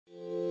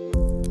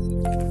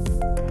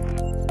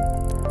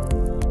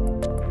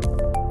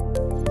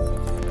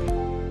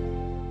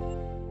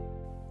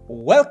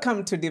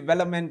Welcome to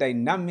Development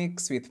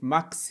Dynamics with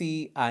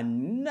Maxi,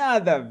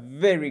 another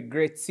very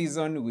great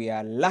season. We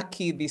are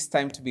lucky this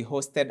time to be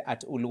hosted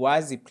at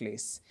Ulwazi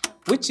Place,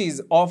 which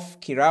is off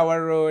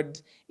Kirawa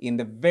Road in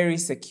the very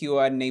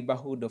secure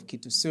neighborhood of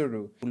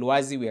Kitusuru.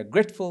 Ulwazi, we are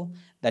grateful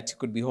that you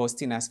could be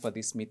hosting us for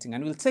this meeting,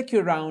 and we'll take you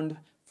around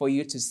for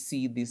you to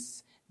see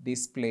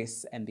this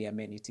place and the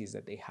amenities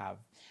that they have.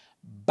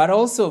 But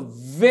also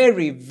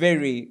very,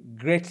 very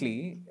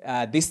greatly,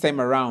 this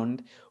time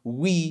around,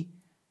 we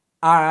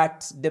are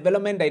at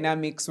Development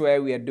Dynamics,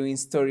 where we are doing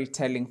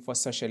storytelling for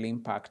social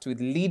impact with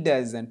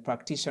leaders and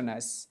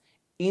practitioners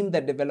in the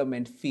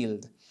development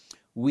field.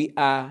 We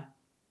are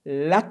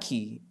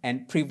lucky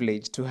and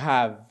privileged to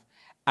have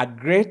a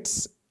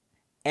great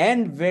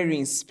and very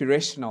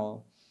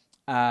inspirational,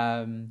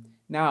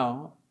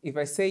 now, if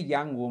I say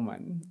young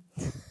woman,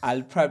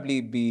 I'll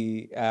probably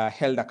be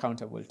held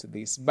accountable to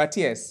this. But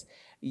yes,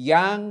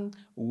 young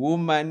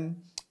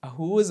woman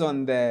who is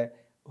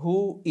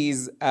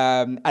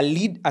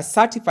a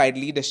certified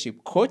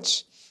leadership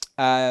coach.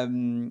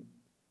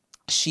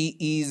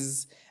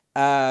 She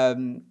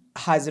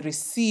has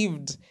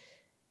received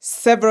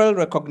several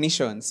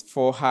recognitions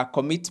for her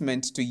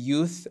commitment to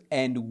youth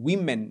and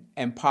women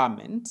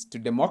empowerment, to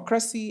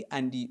democracy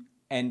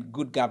and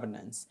good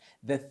governance,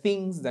 the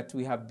things that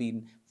we have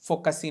been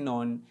focusing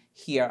on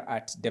here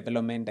at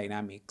Development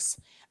Dynamics.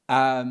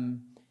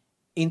 In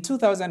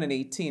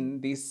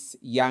 2018, this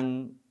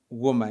young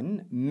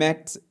woman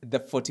met the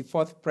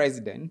 44th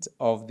president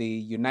of the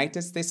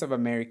United States of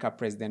America,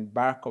 President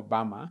Barack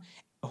Obama,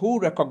 who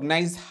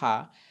recognized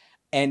her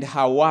and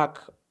her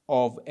work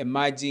of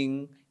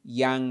Emerging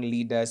Young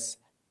Leaders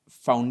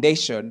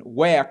Foundation,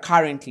 where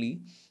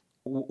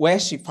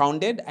she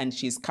founded, and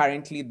she's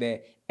currently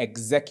the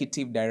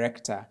executive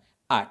director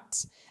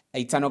at.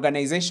 It's an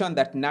organization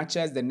that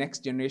nurtures the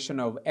next generation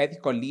of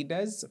ethical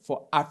leaders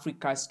for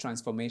Africa's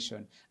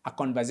transformation, a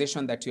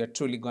conversation that we are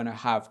truly going to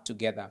have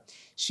together.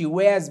 She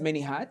wears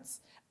many hats,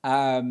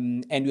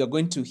 and we are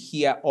going to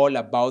hear all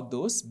about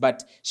those,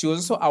 but she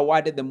was also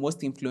awarded the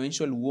most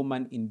influential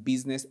woman in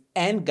business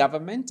and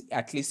government,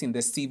 at least in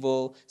the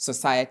civil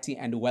society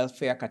and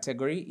welfare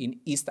category in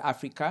East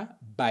Africa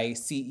by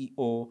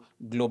CEO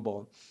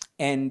Global.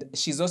 And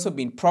she's also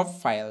been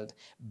profiled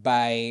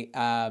by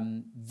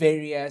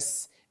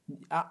various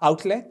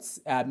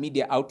outlets,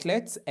 media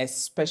outlets,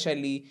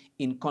 especially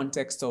in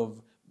context of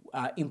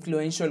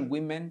influential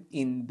women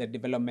in the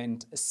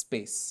development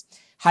space.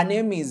 Her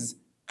name is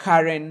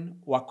Karen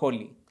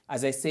Wakoli.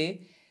 As I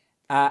say,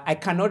 I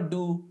cannot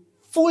do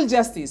full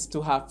justice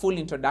to her full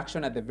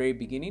introduction at the very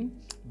beginning,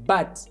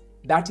 but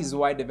that is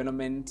why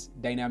Development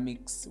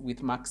Dynamics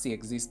with Maxi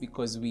exists,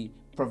 because we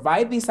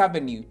provide this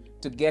avenue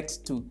to get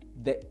to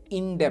the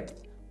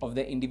in-depth of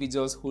the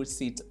individuals who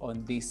sit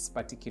on this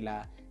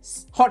particular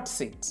hot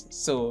seat,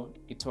 so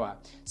it were.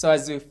 So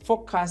as we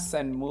focus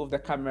and move the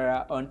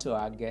camera onto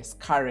our guest,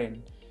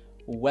 Karen,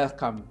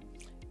 welcome.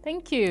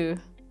 Thank you.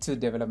 To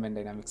Development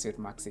Dynamics with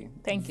Maxi.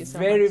 Thank you so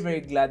much. Very, very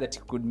glad that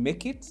you could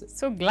make it.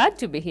 So glad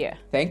to be here.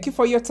 Thank you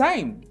for your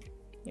time.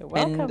 You're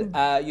welcome.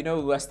 And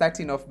we were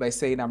starting off by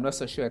saying I'm not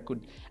so sure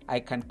I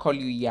can call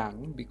you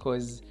young,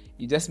 because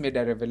you just made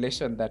a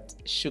revelation that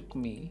shook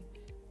me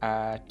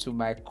to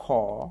my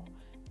core.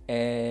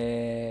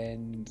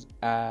 And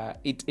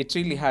it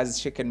really has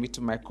shaken me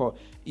to my core.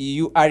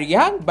 You are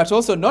young, but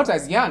also not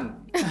as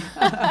young.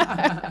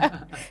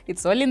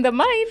 It's all in the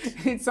mind.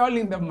 It's all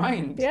in the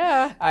mind.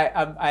 Yeah.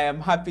 I am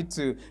happy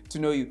to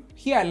know you.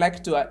 Here, I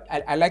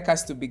like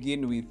us to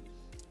begin with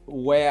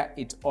where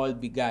it all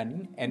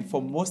began. And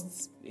for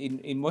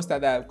in most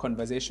other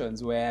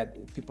conversations where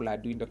people are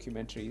doing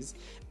documentaries,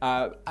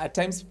 at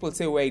times people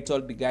say where it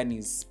all began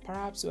is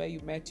perhaps where you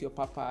met your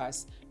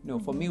papas. No,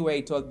 for me, where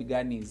it all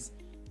began is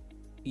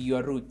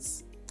your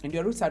roots. And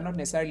your roots are not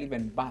necessarily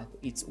even birth.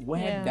 It's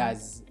where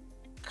does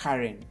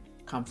Karen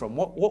come from?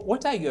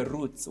 What are your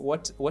roots?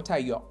 What are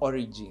your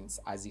origins,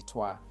 as it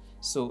were?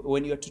 So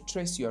when you're to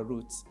trace your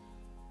roots,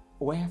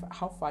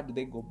 how far do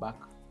they go back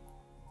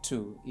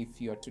to, if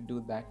you're to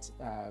do that,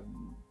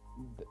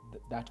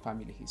 that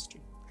family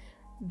history?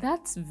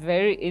 That's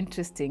very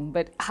interesting.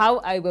 But how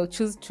I will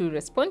choose to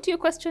respond to your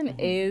question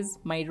is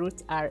my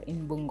roots are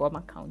in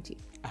Bungoma County.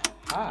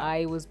 Aha.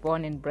 I was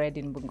born and bred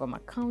in Bungoma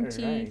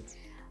County. Right.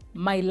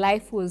 My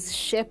life was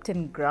shaped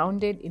and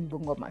grounded in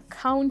Bungoma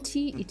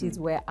County. It is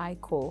where I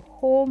call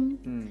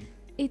home.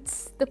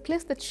 It's the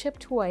place that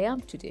shaped who I am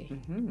today.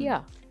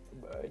 Yeah.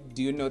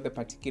 Do you know the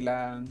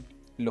particular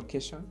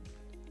location?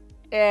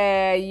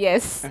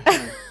 Yes.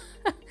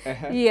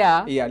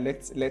 Yeah. Yeah.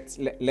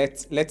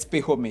 Let's pay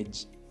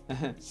homage.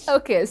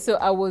 Okay, so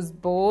I was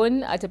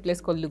born at a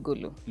place called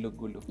Lugulu.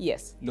 Lugulu.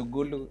 Yes.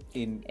 Lugulu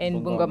in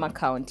Bungoma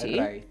County.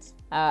 Right.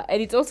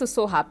 And it also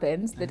so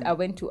happens that I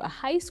went to a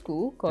high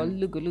school called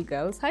Lugulu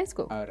Girls High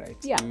School. All right.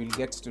 Yeah. We will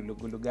get to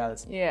Lugulu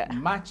Girls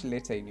much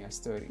later in your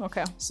story.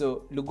 Okay.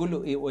 So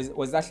Lugulu,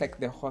 was that like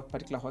the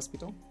particular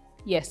hospital?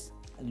 Yes.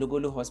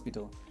 Lugulu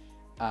Hospital.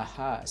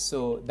 Aha.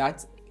 So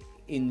that's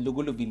in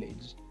Lugulu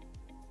village.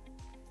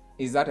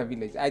 Is that a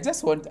village? I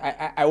just want,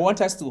 I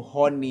want us to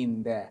hone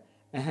in there.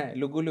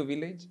 Lugulu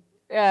village?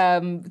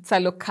 It's a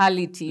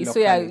locality. So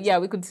yeah,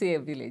 we could say a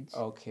village.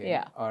 Okay.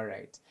 Yeah. All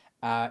right.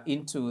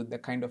 Into the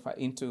kind of,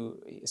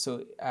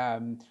 so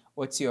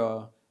what's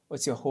your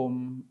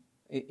home,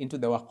 into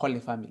the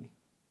Wakoli family?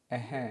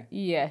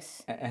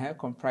 Yes.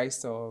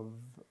 Comprised of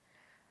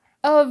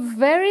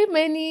very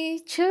many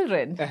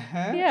children.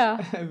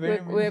 Yeah.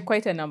 We're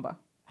quite a number.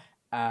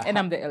 And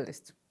I'm the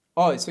eldest.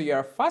 Oh, so you're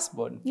a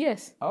firstborn?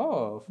 Yes.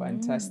 Oh,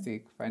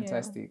 fantastic,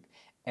 fantastic.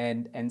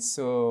 Yeah. And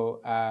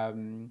so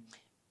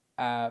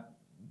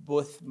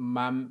both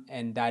mom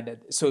and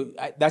dad. So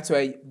that's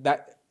why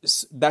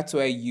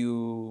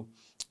you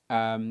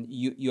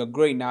you're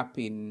growing up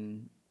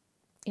in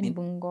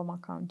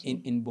Bungoma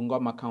County. In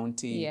Bungoma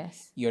County.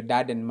 Yes. Your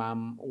dad and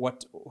mom.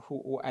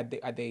 Who are they?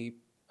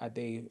 Are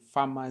they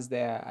farmers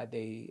there? Are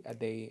they?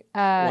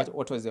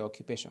 What was their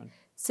occupation?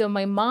 So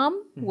my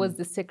mom was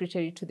the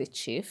secretary to the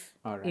chief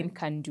in Right.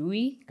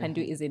 Kandui.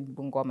 Kandui is in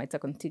Bungoma. It's a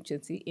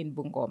constituency in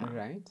Bungoma.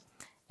 Right.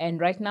 And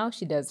right now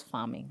she does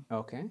farming.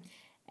 Okay.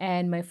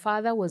 And my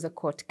father was a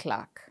court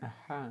clerk.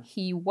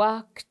 He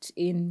worked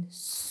in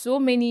so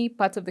many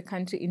parts of the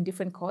country in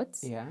different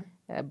courts. Yeah.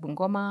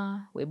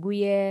 Bungoma,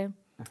 Webuye,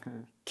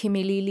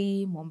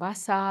 Kimilili,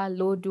 Mombasa,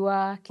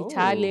 Lodwar,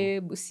 Kitale,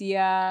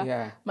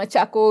 Busia,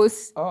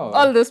 Machakos,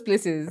 all those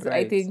places,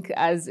 I think,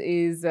 as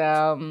is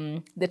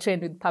the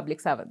trend with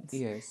public servants.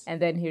 Yes.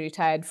 And then he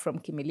retired from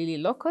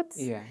Kimilili Law Courts.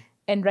 Yeah.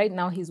 And right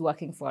now he's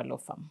working for a law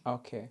firm.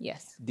 Okay.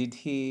 Yes. Did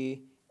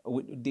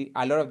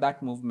a lot of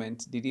that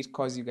movement, did it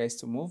cause you guys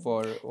to move,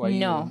 or were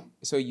No.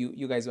 So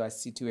you guys were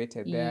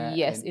situated there?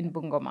 Yes, in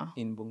Bungoma.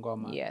 In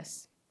Bungoma.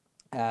 Yes.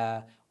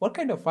 What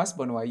kind of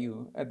firstborn were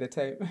you at the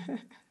time?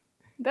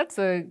 That's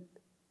an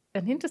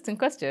interesting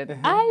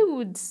question. I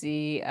would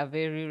say a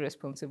very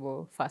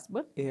responsible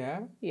firstborn.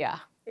 Yeah? Yeah.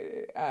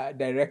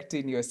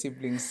 Directing your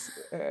siblings?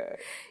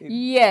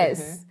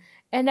 Yes.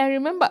 And I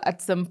remember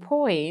at some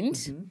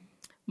point,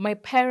 my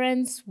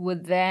parents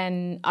would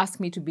then ask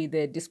me to be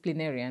the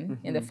disciplinarian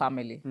in the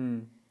family.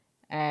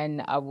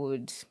 And I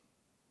would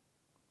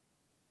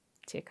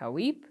take a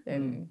whip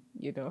and,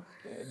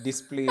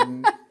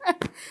 discipline.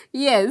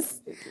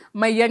 Yes.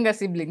 My younger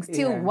siblings.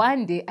 Till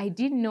one day, I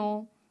didn't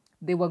know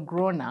they were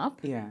grown up.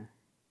 Yeah.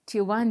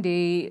 Till one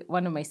day,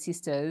 one of my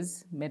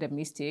sisters made a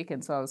mistake,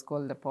 and so I was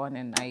called upon,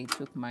 and I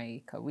took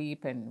my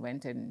whip and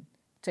went and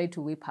tried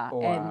to whip her.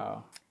 Oh, and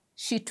wow.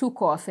 she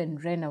took off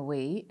and ran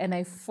away, and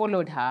I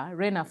followed her,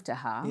 ran after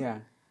her. Yeah.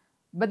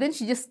 But then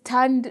she just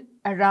turned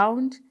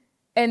around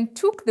and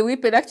took the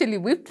whip and actually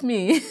whipped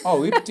me.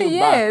 Oh, whipped you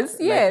Yes, back?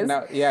 yes.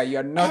 Now, yeah,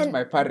 you're not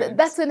my parents.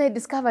 That's when I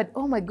discovered,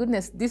 oh my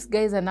goodness, these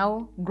guys are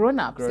now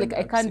grown-ups. Like,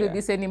 I can't do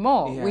this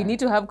anymore. Yeah. We need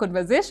to have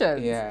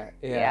conversations. Yeah.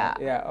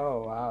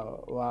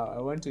 Oh, wow.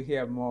 I want to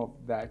hear more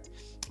of that.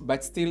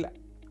 But still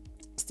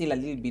a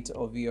little bit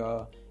of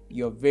your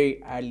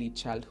very early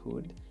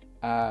childhood.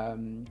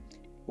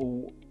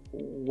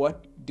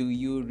 What do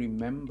you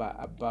remember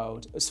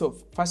about? So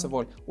first of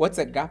all, what's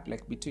the gap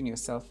like between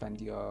yourself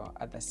and your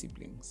other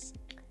siblings?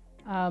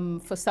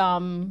 For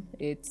some,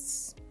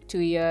 it's 2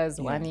 years,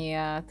 1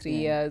 year, 3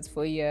 years,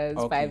 4 years,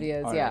 5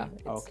 years. All yeah.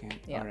 Right. Okay.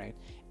 Yeah. All right.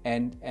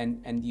 And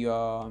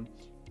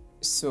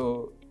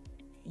so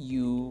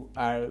you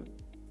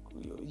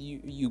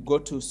go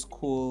to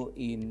school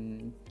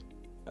in.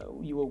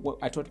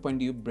 At what point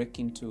do you break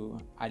into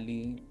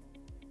early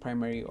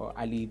primary or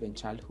early even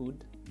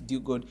childhood? Do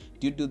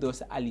you do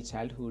those early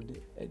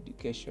childhood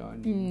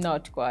education?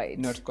 Not quite.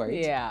 Not quite.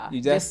 Yeah.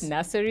 You just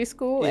nursery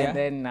school and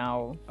then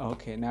now.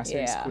 Okay,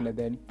 nursery school and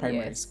then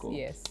primary school.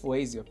 Yes. Where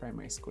is your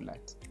primary school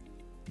at?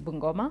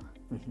 Bungoma.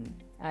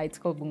 It's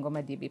called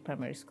Bungoma DB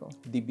Primary School.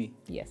 DB.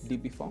 Yes.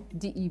 DB for?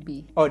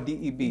 DEB. Oh,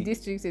 DEB.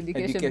 District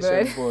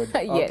Education Board.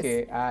 Yes.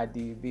 Okay.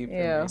 DEB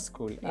Primary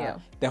School.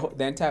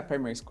 The entire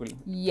primary school.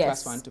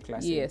 Yes. Class 1 to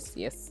class 8.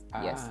 Yes.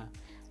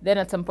 Then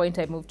at some point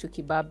I moved to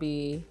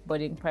Kibabi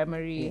Boarding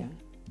Primary. Yeah.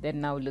 Then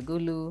now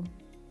Lugulu,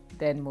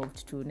 then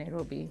moved to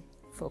Nairobi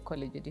for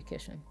college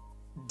education.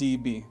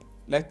 DB.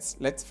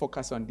 Let's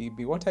focus on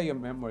DB. What are your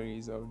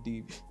memories of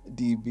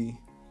DB?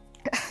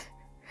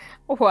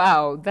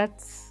 Wow,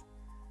 that's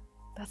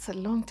a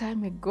long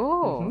time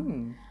ago.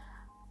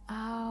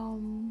 I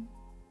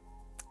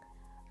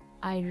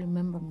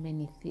remember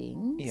many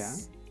things. Yeah.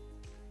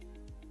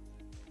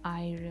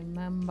 I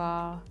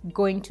remember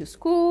going to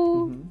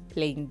school,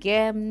 playing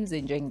games,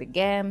 enjoying the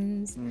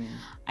games.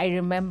 I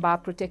remember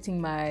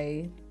protecting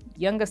my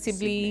younger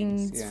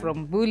siblings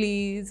from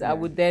bullies. Yeah. I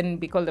would then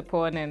be called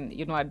upon and,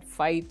 I'd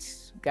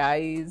fight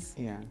guys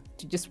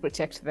to just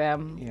protect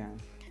them. Yeah.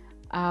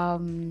 I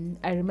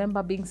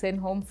remember being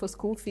sent home for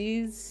school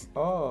fees.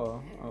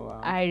 Oh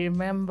wow. I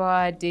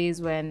remember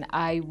days when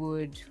I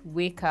would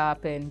wake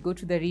up and go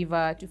to the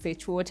river to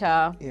fetch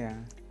water. Yeah.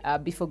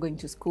 Before going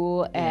to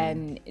school,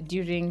 and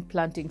during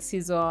planting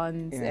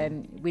seasons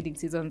and weeding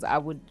seasons, I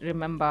would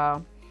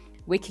remember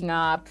waking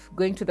up,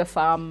 going to the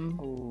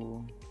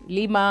farm,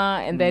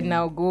 Lima, and then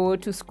now go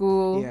to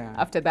school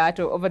after that,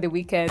 or over the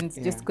weekends,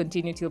 just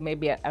continue till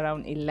maybe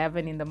around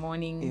 11 in the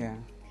morning. Yeah.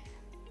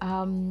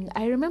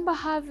 I remember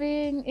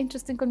having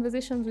interesting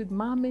conversations with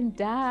mom and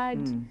dad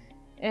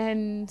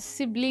and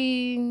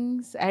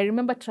siblings. I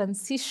remember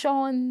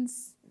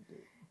transitions.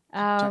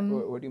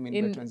 What do you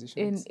mean by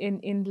transitions?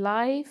 In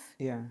life?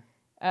 Yeah.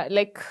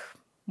 Like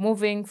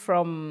moving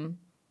from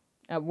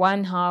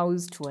one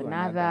house to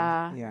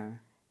another. Yeah.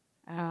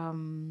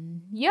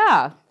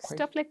 Yeah,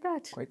 stuff like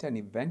that. Quite an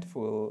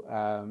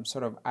eventful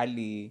sort of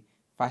early,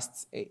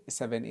 first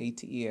 7,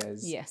 8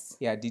 years. Yes.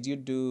 Yeah. Did you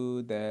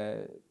do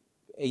the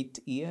 8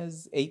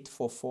 years, 8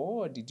 for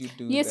 4, or did you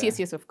do yes, the...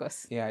 Yes, of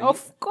course. Yeah.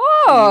 Of You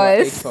were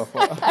 8 course. for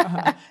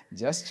 4.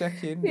 Just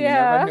checking. You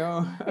Yeah. never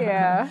know.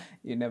 Yeah.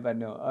 You never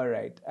know. All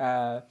right.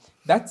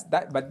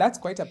 But that's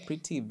quite a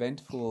pretty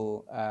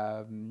eventful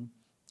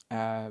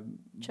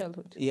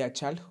childhood. Yeah,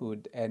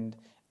 childhood. And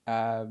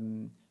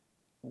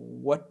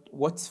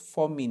what's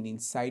forming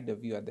inside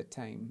of you at the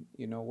time?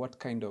 You know, what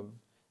kind of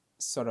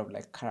sort of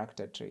like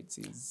character traits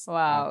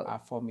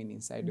are forming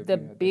inside of you at the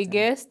time? The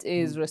biggest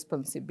is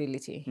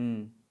responsibility.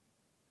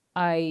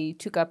 I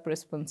took up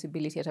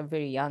responsibility at a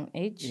very young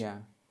age. Yeah.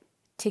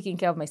 Taking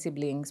care of my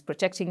siblings,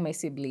 protecting my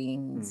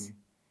siblings.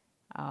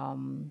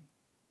 And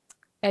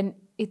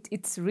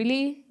it's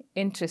really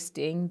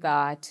interesting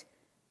that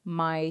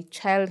my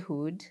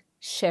childhood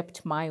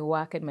shaped my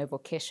work and my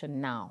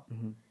vocation now.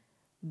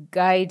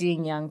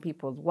 Guiding young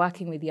people,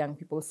 working with young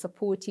people,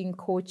 supporting,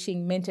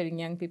 coaching, mentoring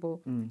young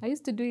people. I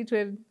used to do it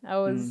when I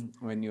was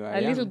when you were a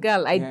young. little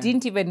girl. I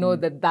didn't even know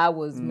that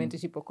was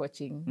mentorship or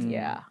coaching.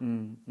 Yeah.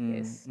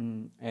 Yes.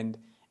 And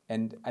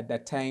at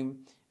that time,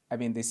 I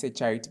mean, they say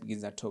charity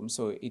begins at home.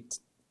 So it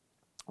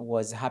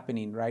was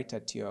happening right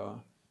at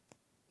your,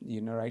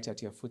 right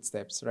at your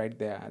footsteps, right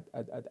there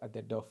at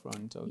the door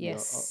front of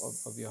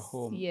your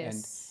home.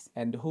 Yes.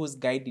 And who's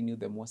guiding you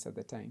the most at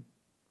the time?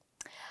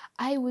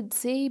 I would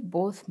say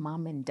both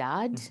mom and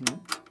dad.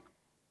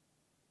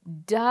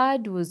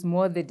 Dad was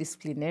more the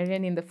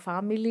disciplinarian in the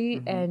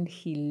family, and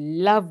he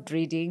loved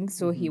reading.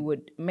 So he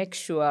would make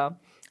sure,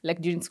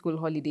 like during school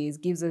holidays,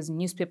 gives us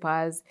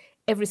newspapers.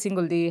 Every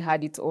single day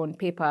had its own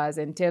papers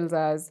and tells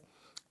us,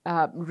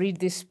 read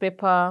this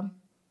paper,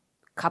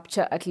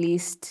 capture at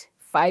least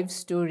 5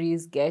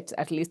 stories, get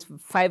at least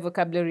 5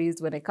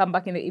 vocabularies. When I come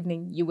back in the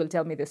evening, you will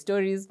tell me the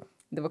stories,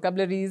 the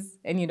vocabularies,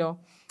 and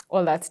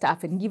all that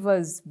stuff, and give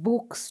us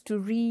books to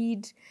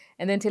read,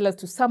 and then tell us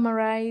to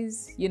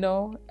summarize,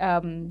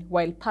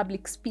 while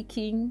public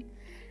speaking.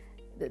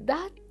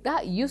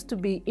 That used to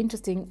be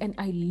interesting, and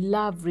I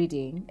love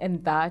reading,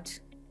 and that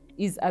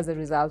is as a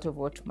result of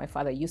what my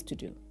father used to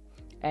do.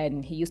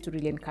 And he used to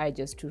really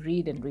encourage us to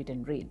read and read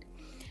and read.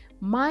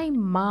 My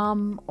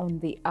mom, on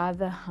the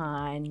other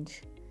hand,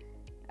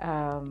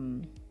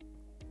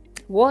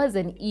 was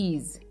and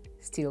is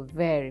still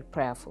very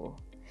prayerful.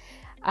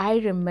 I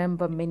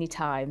remember many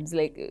times,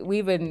 like we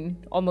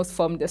even almost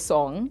formed a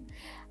song.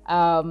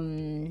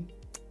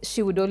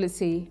 She would always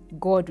say,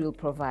 God will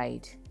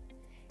provide.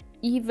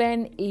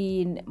 Even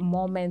in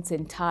moments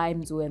and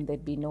times when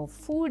there'd be no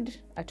food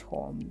at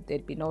home,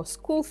 there'd be no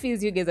school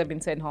fees, you guys have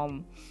been sent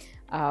home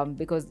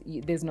because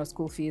there's no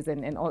school fees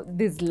and all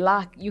this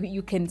lack,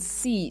 you can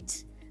see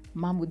it.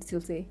 Mom would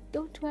still say,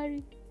 don't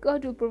worry,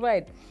 God will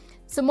provide.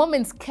 So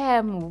moments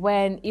came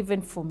when,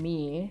 even for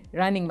me,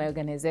 running my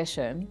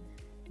organization,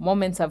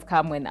 moments have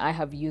come when I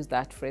have used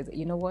that phrase,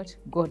 you know what,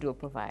 God will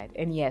provide.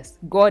 And yes,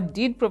 God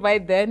did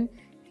provide then,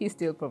 he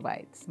still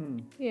provides.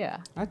 Yeah.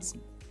 That's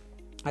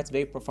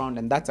very profound,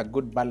 and that's a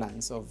good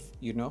balance of,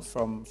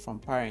 from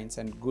parents,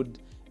 and good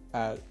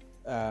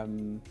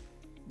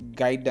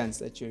guidance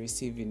that you're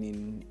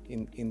receiving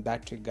in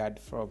that regard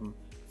from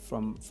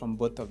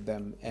both of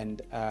them.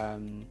 And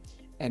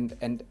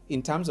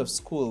in terms of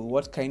school,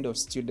 what kind of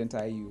student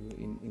are you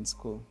in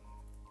school?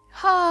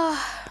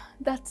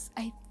 That's,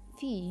 I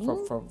think,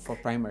 for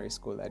primary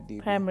school at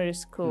DD. Primary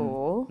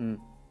school.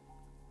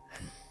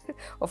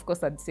 Of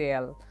course, I'd say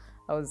I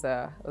was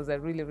a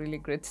really, really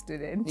great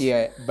student.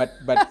 Yeah, but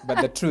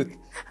the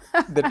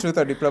truth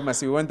or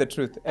diplomacy, we want the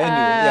truth.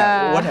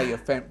 Anyway, what are your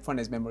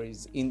fondest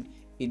memories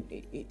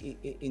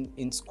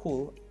in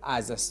school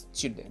as a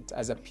student,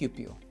 as a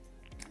pupil?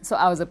 So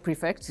I was a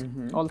prefect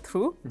all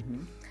through.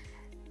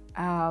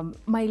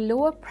 My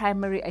lower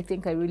primary, I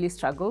think I really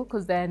struggled,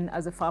 because then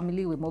as a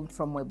family we moved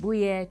from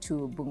Webuye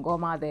to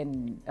Bungoma,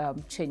 then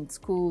changed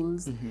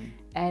schools.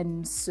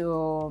 And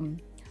so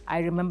I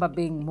remember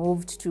being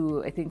moved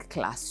to, I think,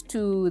 class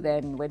 2,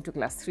 then went to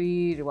class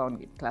 3,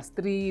 rewound class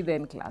 3,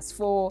 then class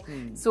 4.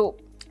 So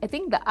I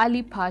think the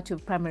early part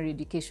of primary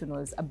education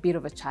was a bit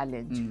of a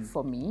challenge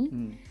for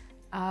me.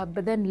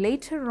 But then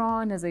later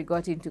on, as I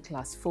got into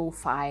class 4,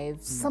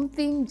 5,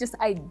 something just,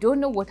 I don't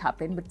know what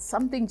happened, but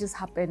something just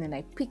happened and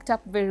I picked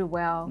up very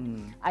well.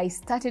 I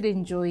started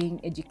enjoying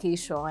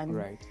education.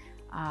 Right.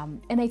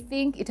 And I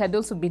think it had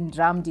also been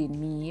drummed in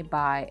me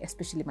by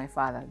especially my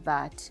father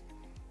that,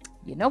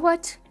 you know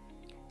what?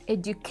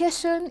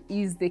 Education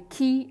is the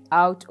key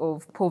out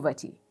of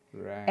poverty.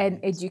 Right. And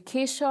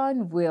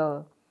education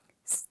will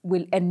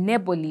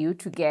enable you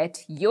to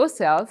get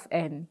yourself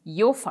and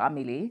your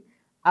family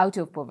out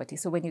of poverty.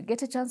 So when you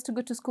get a chance to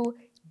go to school,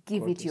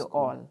 give it your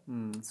all.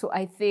 So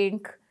I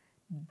think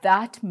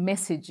that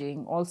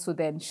messaging also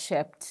then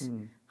shaped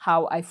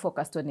how I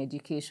focused on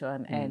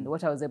education and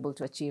what I was able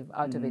to achieve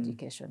out of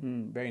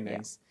education. Very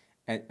nice.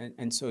 Yeah.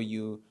 And so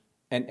you,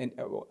 and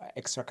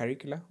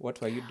extracurricular,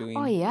 what were you doing?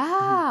 Oh,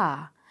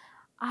 yeah.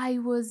 I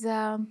was,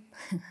 so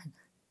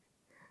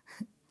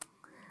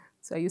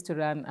I used to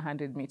run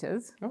 100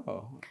 meters.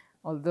 Oh.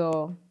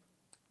 Although,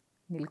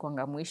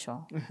 nilikuanga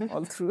mwisho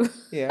all through.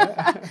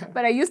 Yeah.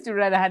 But I used to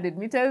run 100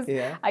 meters.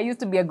 Yeah. I used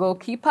to be a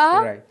goalkeeper.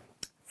 Right.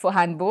 For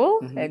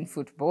handball and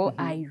football.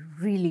 I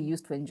really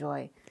used to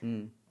enjoy.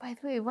 By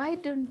the way, why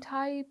don't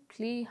I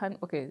play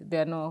okay,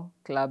 there are no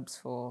clubs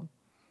for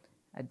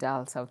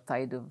adults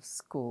outside of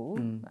school,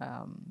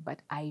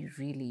 but I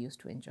really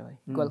used to enjoy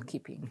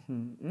goalkeeping.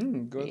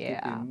 Goalkeeping.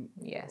 Yeah,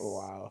 yes.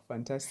 Wow,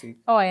 fantastic.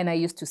 Oh, and I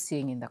used to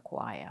sing in the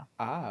choir.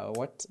 Ah,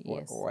 what?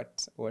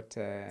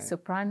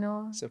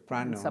 Soprano.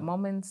 Soprano. Some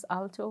moments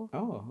alto.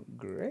 Oh,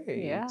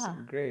 great. Yeah.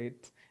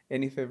 Great.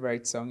 Any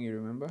favorite song you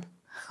remember?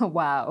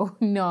 Wow,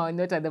 no,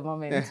 not at the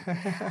moment.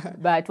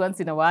 But once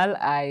in a while,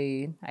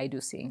 I do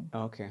sing.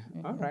 Okay,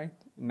 all right,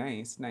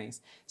 nice.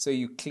 So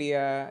you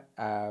clear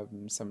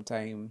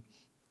sometime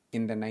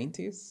in the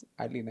 90s,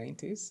 early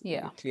 90s.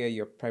 Yeah. You clear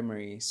your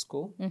primary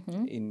school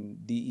in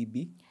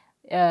DEB.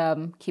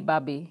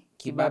 Kibabi.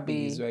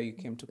 Kibabi is where you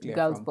came to clear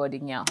girls from.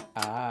 boarding, yeah.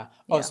 Ah,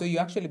 oh, yeah. So you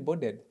actually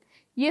boarded?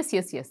 Yes.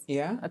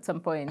 Yeah. At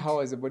some point. How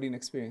was the boarding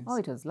experience? Oh,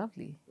 it was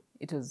lovely.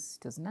 It was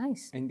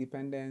nice.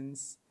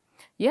 Independence.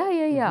 Yeah.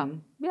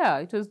 Yeah,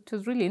 it was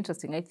really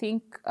interesting. I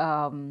think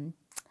that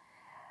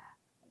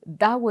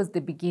was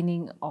the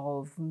beginning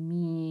of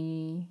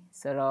me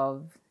sort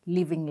of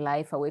living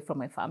life away from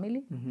my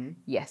family.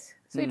 Yes.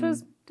 So it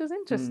was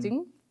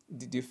interesting.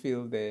 Did you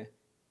feel the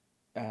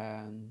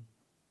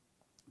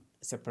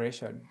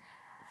separation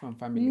from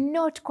family?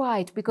 Not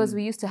quite, because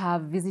we used to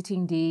have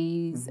visiting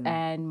days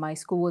and my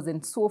school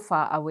wasn't so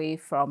far away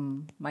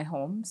from my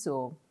home.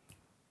 So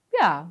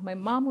yeah, my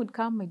mom would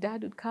come, my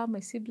dad would come, my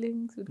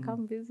siblings would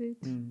come visit.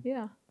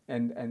 Yeah.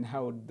 And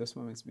how would those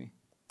moments be?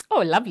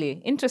 Oh,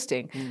 lovely,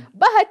 interesting.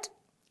 But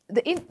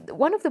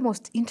one of the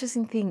most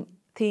interesting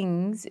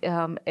things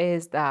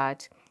is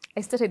that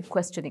I started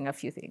questioning a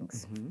few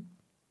things.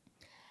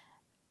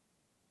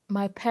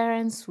 My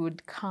parents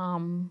would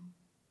come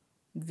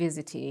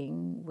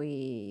visiting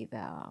with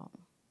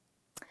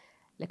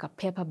like a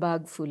paper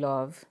bag full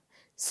of,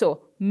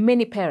 so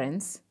many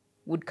parents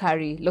would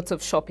carry lots of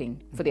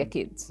shopping for their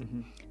kids.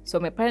 So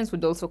my parents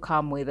would also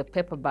come with a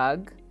paper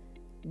bag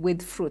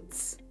with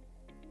fruits.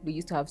 We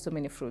used to have so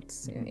many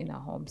fruits in our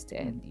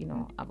homestead, you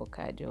know,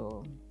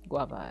 avocado,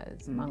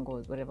 guavas,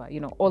 mangoes, whatever, you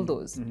know, all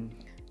those.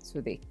 So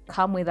they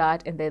come with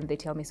that and then they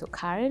tell me, so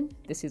Karen,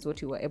 this is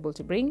what you were able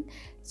to bring.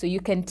 So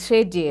you can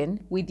trade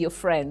in with your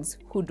friends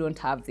who don't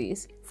have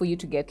this for you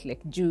to get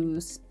like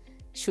juice,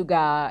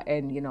 sugar,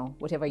 and, you know,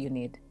 whatever you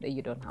need that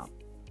you don't have.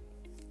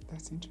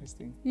 That's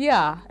interesting.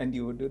 Yeah. And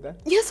you would do that?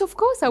 Yes, of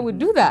course I would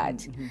do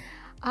that.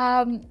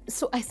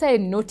 So I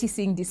started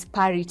noticing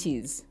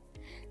disparities.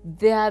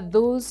 There are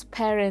those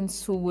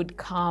parents who would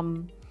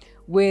come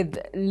with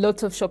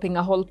lots of shopping,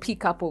 a whole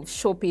pickup of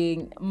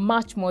shopping,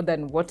 much more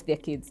than what their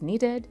kids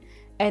needed.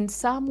 And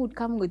some would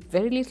come with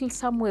very little,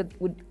 some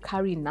would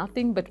carry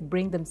nothing but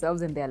bring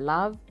themselves and their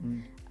love.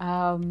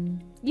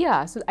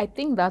 Yeah, so I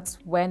think that's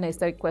when I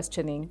started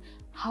questioning,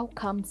 how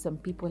come some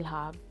people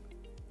have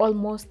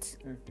almost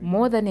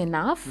more than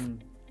enough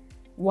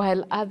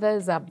while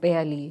others are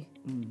barely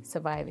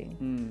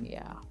surviving?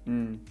 Yeah.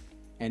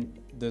 And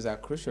those are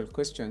crucial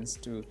questions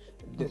to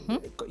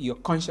your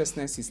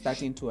consciousness is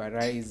starting to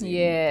arise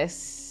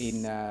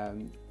in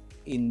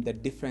the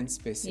different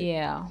spaces,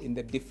 in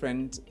the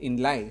different in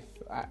life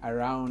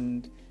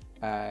around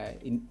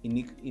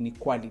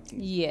inequality.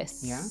 Yeah.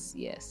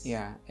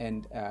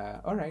 And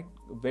all right,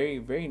 very,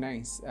 very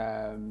nice.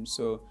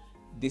 So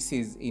this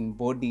is in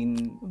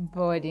boarding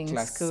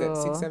class school.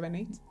 6, 7,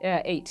 8?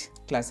 8.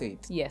 Class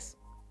 8. Yes.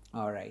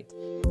 All right.